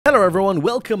Hello everyone,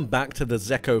 welcome back to the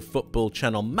Zekko football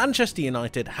channel. Manchester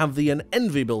United have the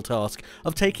unenviable task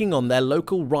of taking on their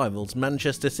local rivals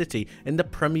Manchester City in the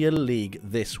Premier League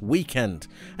this weekend.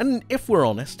 And if we're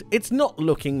honest, it's not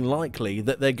looking likely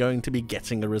that they're going to be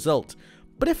getting a result.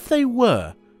 But if they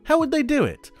were, how would they do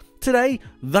it? Today,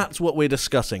 that's what we're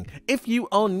discussing. If you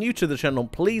are new to the channel,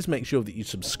 please make sure that you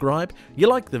subscribe, you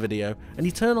like the video, and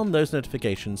you turn on those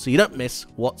notifications so you don't miss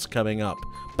what's coming up.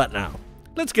 But now,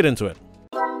 let's get into it.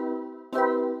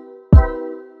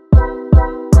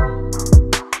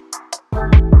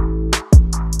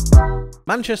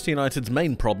 Manchester United's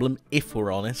main problem, if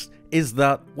we're honest, is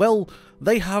that, well,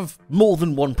 they have more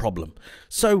than one problem.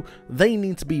 So they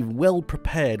need to be well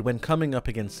prepared when coming up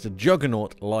against a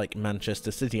juggernaut like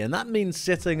Manchester City, and that means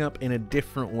setting up in a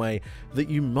different way that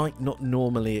you might not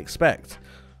normally expect.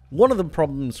 One of the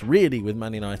problems really with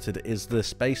Man United is the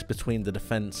space between the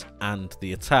defence and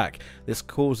the attack. This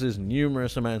causes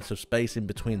numerous amounts of space in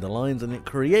between the lines, and it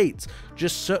creates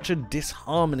just such a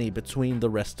disharmony between the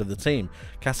rest of the team.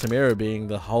 Casemiro, being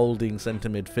the holding centre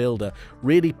midfielder,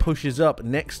 really pushes up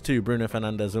next to Bruno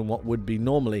Fernandes and what would be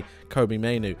normally Kobbie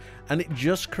Mainoo, and it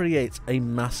just creates a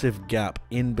massive gap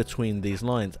in between these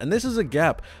lines. And this is a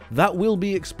gap that will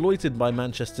be exploited by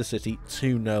Manchester City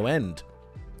to no end.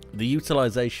 The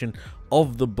utilisation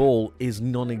of the ball is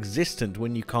non-existent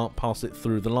when you can't pass it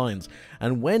through the lines,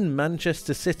 and when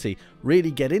Manchester City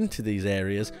really get into these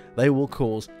areas, they will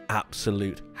cause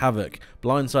absolute havoc.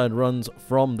 Blindside runs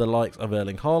from the likes of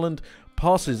Erling Haaland,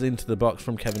 passes into the box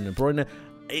from Kevin De Bruyne,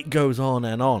 it goes on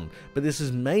and on, but this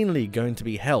is mainly going to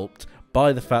be helped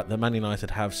by the fact that Man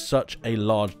United have such a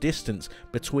large distance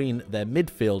between their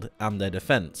midfield and their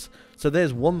defence. So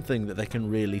there's one thing that they can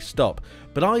really stop,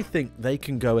 but I think they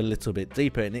can go a little bit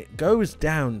deeper, and it goes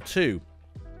down to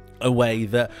a way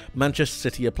that Manchester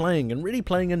City are playing, and really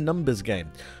playing a numbers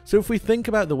game. So if we think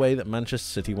about the way that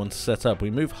Manchester City want to set up, we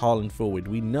move Haaland forward.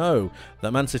 We know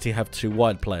that Man City have two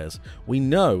wide players. We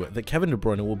know that Kevin De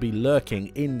Bruyne will be lurking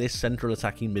in this central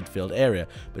attacking midfield area,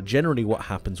 but generally what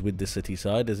happens with the City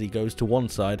side is he goes to one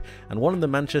side, and one of the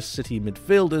Manchester City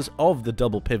midfielders of the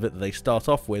double pivot that they start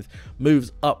off with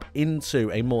moves up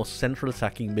into a more central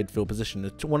attacking midfield position,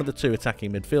 one of the two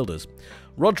attacking midfielders.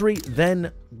 Rodri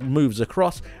then moves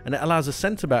across, and it allows a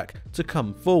centre-back to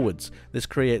come forwards. This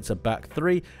creates a back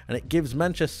three, and it gives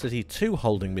Manchester City two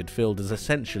holding midfielders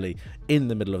essentially in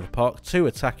the middle of the park, two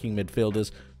attacking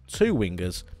midfielders, two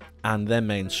wingers, and their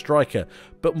main striker.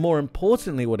 But more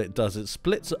importantly, what it does, it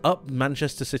splits up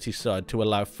Manchester City's side to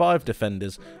allow 5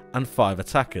 defenders and 5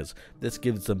 attackers. This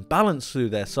gives them balance through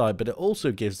their side, but it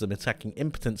also gives them attacking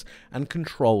impotence and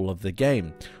control of the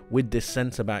game. With this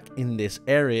centre-back in this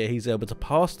area, he's able to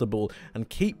pass the ball and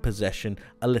keep possession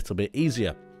a little bit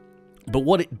easier. But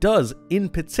what it does in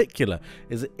particular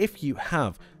is that if you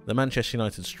have the Manchester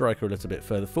United striker a little bit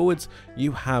further forwards,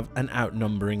 you have an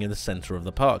outnumbering in the centre of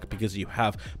the park, because you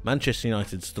have Manchester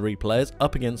United's 3 players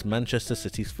up against Manchester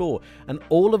City's 4, and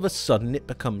all of a sudden it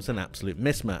becomes an absolute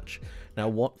mismatch. Now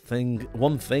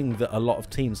one thing that a lot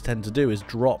of teams tend to do is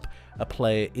drop a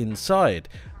player inside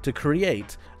to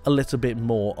create a little bit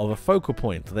more of a focal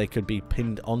point. They could be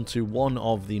pinned onto one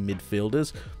of the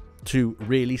midfielders to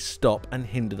really stop and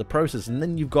hinder the process, and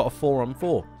then you've got a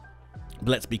 4-on-4. But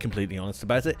let's be completely honest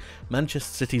about it,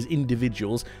 Manchester City's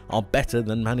individuals are better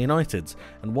than Man United's,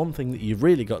 and one thing that you've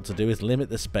really got to do is limit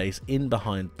the space in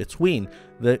behind between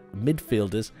the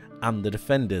midfielders and the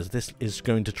defenders. This is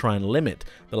going to try and limit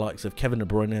the likes of Kevin De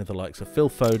Bruyne, the likes of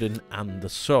Phil Foden, and the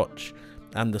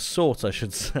sort, I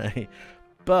should say.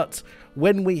 But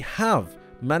when we have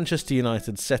Manchester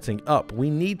United setting up,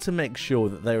 we need to make sure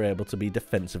that they're able to be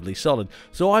defensively solid.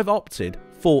 So I've opted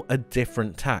for a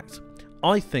different tact.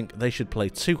 I think they should play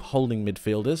 2 holding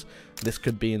midfielders. This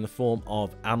could be in the form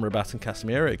of Amrabat and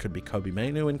Casemiro. It could be Kobbie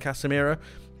Mainoo and Casemiro,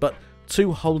 but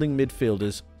 2 holding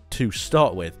midfielders to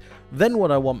start with. Then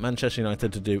what I want Manchester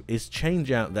United to do is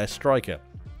change out their striker.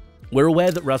 We're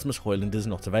aware that Rasmus Højlund is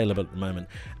not available at the moment,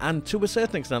 and to a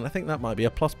certain extent I think that might be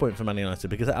a plus point for Man United,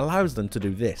 because it allows them to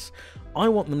do this. I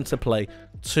want them to play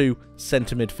 2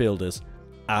 centre midfielders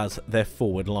as their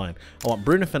forward line. I want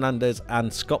Bruno Fernandes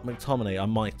and Scott McTominay are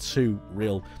my 2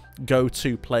 real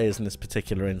go-to players in this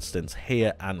particular instance,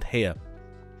 here and here.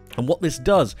 And what this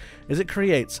does is it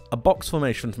creates a box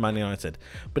formation for Man United,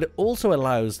 but it also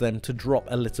allows them to drop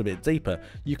a little bit deeper.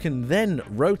 You can then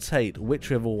rotate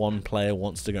whichever one player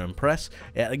wants to go and press.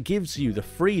 It gives you the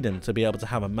freedom to be able to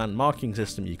have a man marking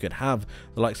system. You could have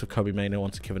the likes of Kobbie Mainoo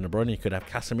onto Kevin De Bruyne, you could have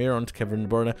Casemiro onto Kevin De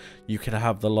Bruyne, you could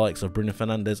have the likes of Bruno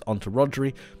Fernandes onto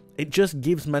Rodri. It just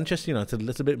gives Manchester United a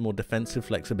little bit more defensive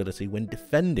flexibility when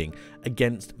defending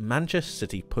against Manchester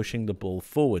City pushing the ball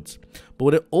forwards. But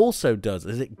what it also does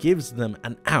is it gives them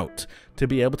an out to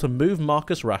be able to move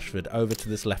Marcus Rashford over to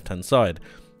this left-hand side.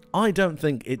 I don't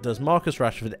think it does Marcus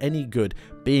Rashford any good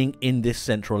being in this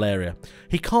central area.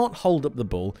 He can't hold up the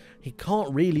ball, he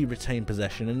can't really retain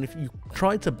possession, and if you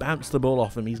try to bounce the ball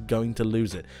off him, he's going to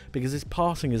lose it because his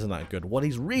passing isn't that good. What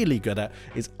he's really good at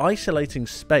is isolating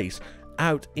space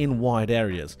out in wide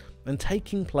areas and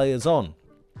taking players on.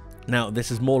 Now, this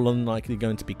is more than likely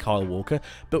going to be Kyle Walker,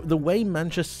 but the way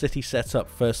Manchester City sets up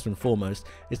first and foremost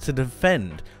is to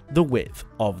defend the width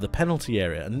of the penalty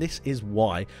area, and this is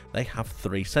why they have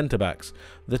 3 centre-backs.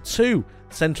 The 2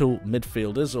 central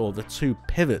midfielders, or the 2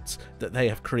 pivots that they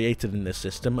have created in this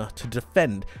system, are to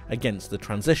defend against the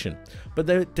transition. But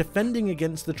they're defending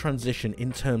against the transition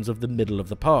in terms of the middle of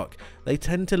the park. They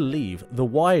tend to leave the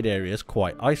wide areas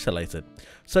quite isolated.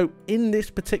 So in this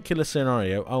particular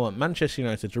scenario, I want Manchester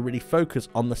United to really focus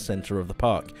on the centre of the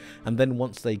park. And then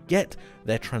once they get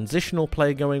their transitional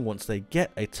play going, once they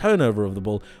get a turnover of the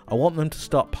ball, I want them to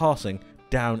start passing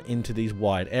down into these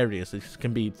wide areas. This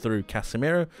can be through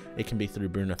Casemiro, it can be through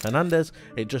Bruno Fernandes.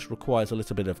 It just requires a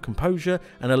little bit of composure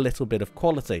and a little bit of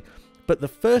quality. But the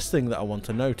first thing that I want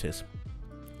to notice,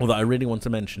 or that I really want to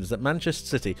mention, is that Manchester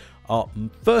City are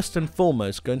first and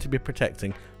foremost going to be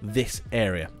protecting this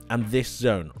area and this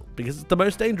zone, because it's the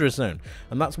most dangerous zone,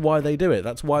 and that's why they do it.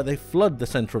 That's why they flood the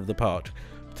centre of the park,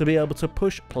 to be able to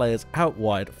push players out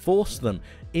wide, force them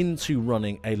into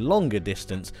running a longer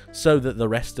distance so that the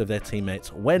rest of their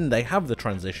teammates, when they have the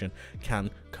transition, can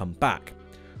come back.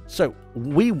 So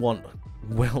we want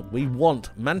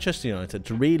Manchester United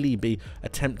to really be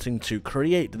attempting to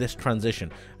create this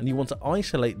transition, and you want to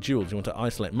isolate duels. You want to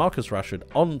isolate Marcus Rashford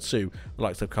onto the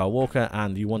likes of Kyle Walker,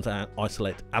 and you want to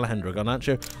isolate Alejandro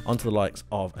Garnacho onto the likes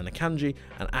of an Akanji,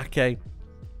 an Ake,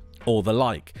 or the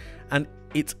like. And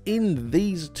it's in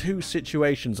these 2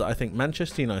 situations that I think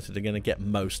Manchester United are going to get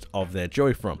most of their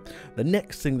joy from. The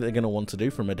next thing that they're going to want to do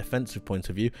from a defensive point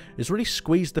of view is really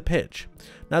squeeze the pitch.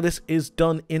 Now, this is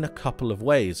done in a couple of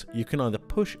ways. You can either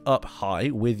push up high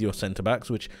with your centre-backs,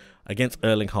 which against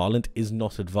Erling Haaland is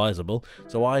not advisable,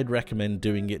 so I'd recommend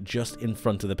doing it just in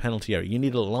front of the penalty area. You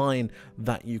need a line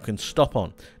that you can stop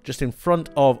on. Just in front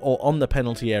of or on the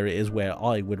penalty area is where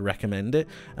I would recommend it,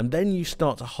 and then you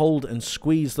start to hold and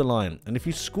squeeze the line. And if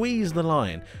you squeeze the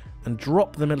line and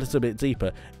drop them a little bit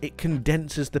deeper, it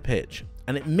condenses the pitch.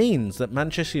 And it means that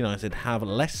Manchester United have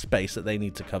less space that they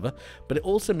need to cover, but it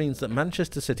also means that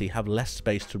Manchester City have less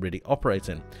space to really operate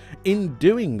in. In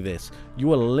doing this,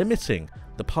 you are limiting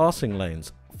the passing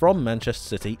lanes from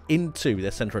Manchester City into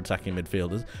their central attacking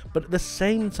midfielders, but at the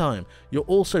same time, you're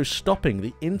also stopping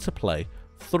the interplay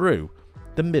through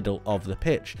the middle of the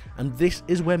pitch. And this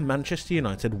is where Manchester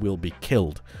United will be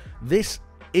killed. This,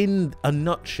 in a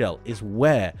nutshell, is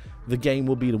where the game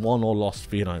will be won or lost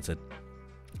for United.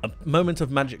 A moment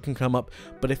of magic can come up,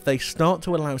 but if they start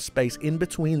to allow space in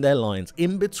between their lines,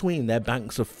 in between their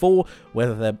banks of 4,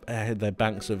 whether they're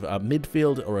banks of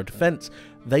midfield or a defence,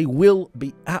 they will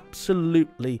be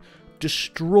absolutely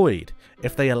destroyed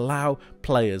if they allow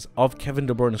players of Kevin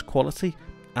De Bruyne's quality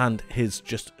and his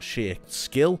just sheer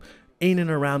skill in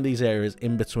and around these areas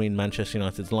in between Manchester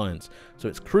United's lines. So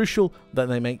it's crucial that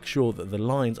they make sure that the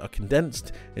lines are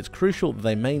condensed. It's crucial that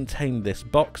they maintain this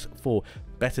box for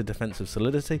better defensive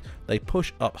solidity. They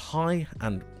push up high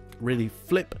and really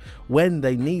flip when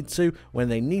they need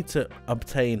to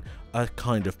obtain a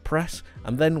kind of press,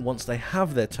 and then once they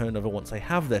have their turnover, once they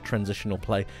have their transitional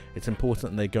play, it's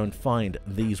important that they go and find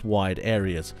these wide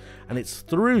areas. And it's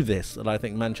through this that I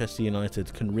think Manchester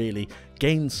United can really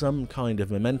gain some kind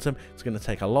of momentum. It's going to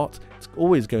take a lot, it's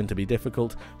always going to be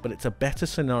difficult, but it's a better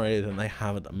scenario than they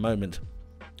have at the moment.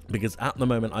 Because at the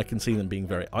moment I can see them being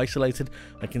very isolated.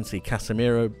 I can see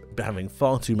Casemiro having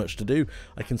far too much to do.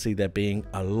 I can see there being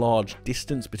a large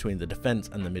distance between the defence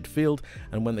and the midfield,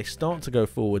 and when they start to go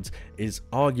forwards is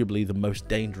arguably the most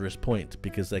dangerous point,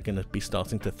 because they're going to be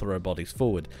starting to throw bodies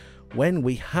forward. When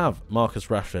we have Marcus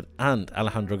Rashford and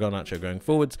Alejandro Garnacho going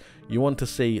forwards, you want to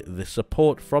see the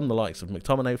support from the likes of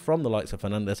McTominay, from the likes of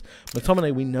Fernandes.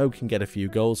 McTominay we know can get a few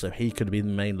goals, so he could be the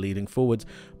main leading forwards.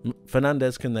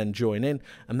 Fernandes can then join in,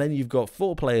 and then you've got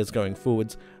 4 players going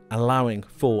forwards, allowing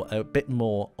for a bit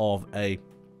more of a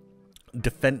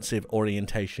defensive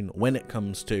orientation when it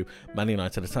comes to Man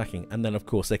United attacking, and then of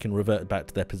course they can revert back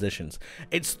to their positions.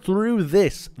 It's through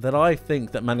this that I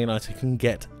think that Man United can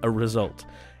get a result.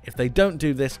 If they don't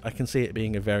do this, I can see it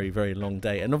being a very, very long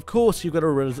day. And of course, you've got to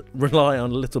rely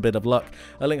on a little bit of luck.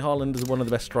 Erling Haaland is one of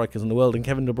the best strikers in the world, and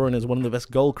Kevin De Bruyne is one of the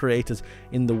best goal creators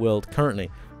in the world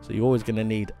currently. So you're always going to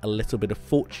need a little bit of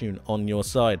fortune on your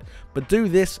side. But do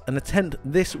this and attempt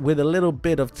this with a little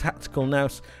bit of tactical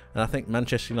nous, and I think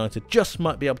Manchester United just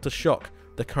might be able to shock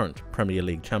the current Premier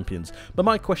League champions. But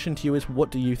my question to you is,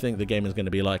 what do you think the game is going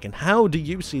to be like, and how do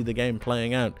you see the game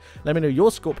playing out? Let me know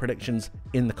your score predictions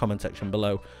in the comment section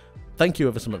below. Thank you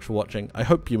ever so much for watching. I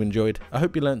hope you enjoyed. I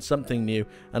hope you learned something new,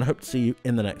 and I hope to see you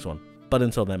in the next one. But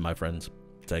until then, my friends,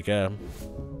 take care.